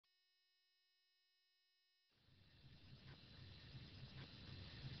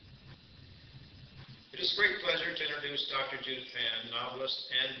It is a great pleasure to introduce Dr. Judith Hand, novelist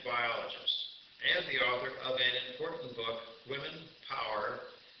and biologist, and the author of an important book, Women, Power,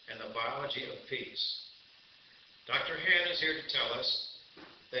 and the Biology of Peace. Dr. Hand is here to tell us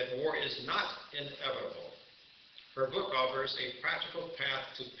that war is not inevitable. Her book offers a practical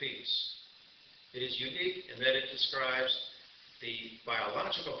path to peace. It is unique in that it describes the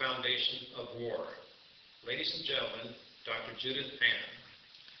biological foundation of war. Ladies and gentlemen, Dr. Judith Hand.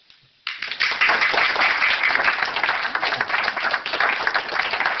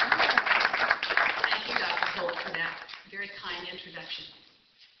 Thank you, Dr. Holt, for that very kind introduction.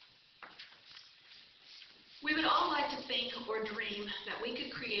 We would all like to think or dream that we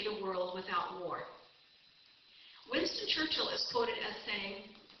could create a world without war. Winston Churchill is quoted as saying,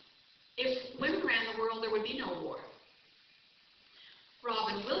 "If women ran the world, there would be no war."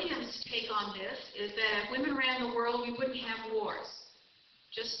 Robin Williams' take on this is that if women ran the world, we wouldn't have wars.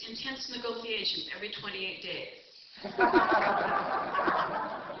 Just intense negotiations every 28 days.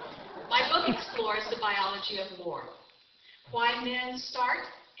 My book explores the biology of war, why men start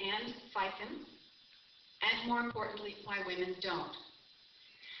and fight them, and more importantly, why women don't.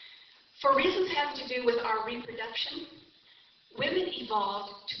 For reasons having to do with our reproduction, women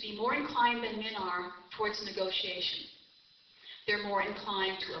evolved to be more inclined than men are towards negotiation. They're more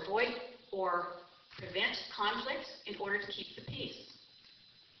inclined to avoid or prevent conflicts in order to keep the peace.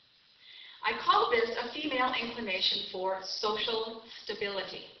 I call this a female inclination for social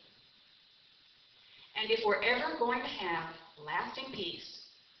stability. And if we're ever going to have lasting peace,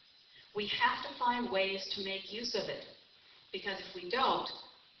 we have to find ways to make use of it, because if we don't,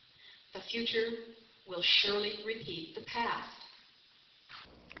 the future will surely repeat the past.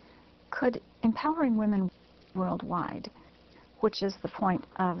 Could empowering women worldwide, which is the point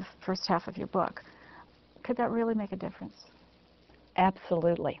of the first half of your book, could that really make a difference?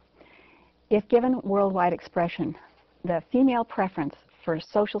 Absolutely. If given worldwide expression, the female preference for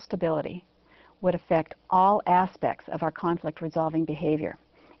social stability would affect all aspects of our conflict resolving behavior.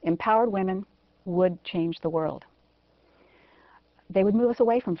 Empowered women would change the world. They would move us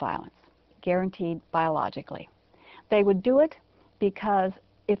away from violence, guaranteed biologically. They would do it because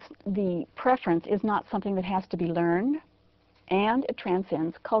the preference is not something that has to be learned, and it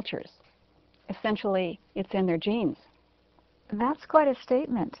transcends cultures. Essentially, it's in their genes. That's quite a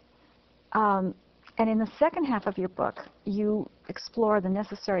statement. And in the second half of your book, you explore the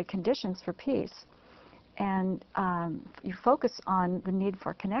necessary conditions for peace. And you focus on the need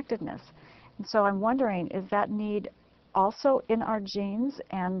for connectedness. And so I'm wondering, is that need also in our genes,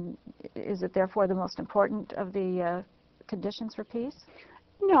 and is it therefore the most important of the conditions for peace?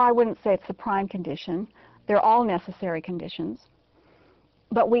 No, I wouldn't say it's the prime condition. They're all necessary conditions.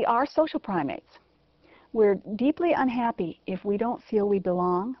 But we are social primates. We're deeply unhappy if we don't feel we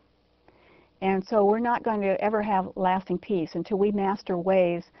belong. And so we're not going to ever have lasting peace until we master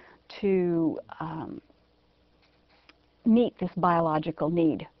ways to meet this biological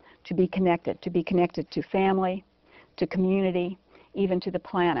need to be connected to family, to community, even to the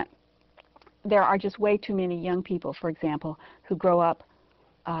planet. There are just way too many young people, for example, who grow up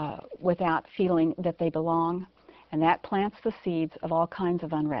without feeling that they belong, and that plants the seeds of all kinds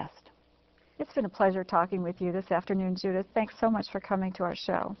of unrest. It's been a pleasure talking with you this afternoon, Judith. Thanks so much for coming to our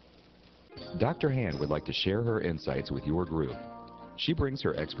show. Dr. Hand would like to share her insights with your group. She brings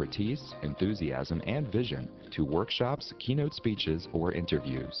her expertise, enthusiasm, and vision to workshops, keynote speeches, or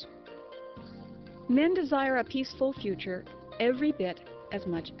interviews. Men desire a peaceful future every bit as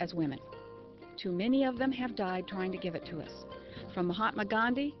much as women. Too many of them have died trying to give it to us, from Mahatma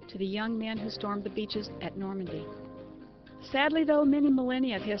Gandhi to the young men who stormed the beaches at Normandy. Sadly, though, many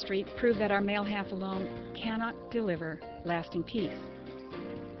millennia of history prove that our male half alone cannot deliver lasting peace.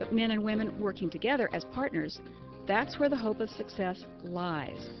 But men and women working together as partners, that's where the hope of success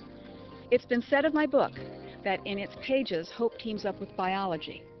lies. It's been said of my book that in its pages, hope teams up with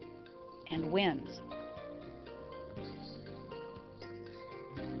biology and wins.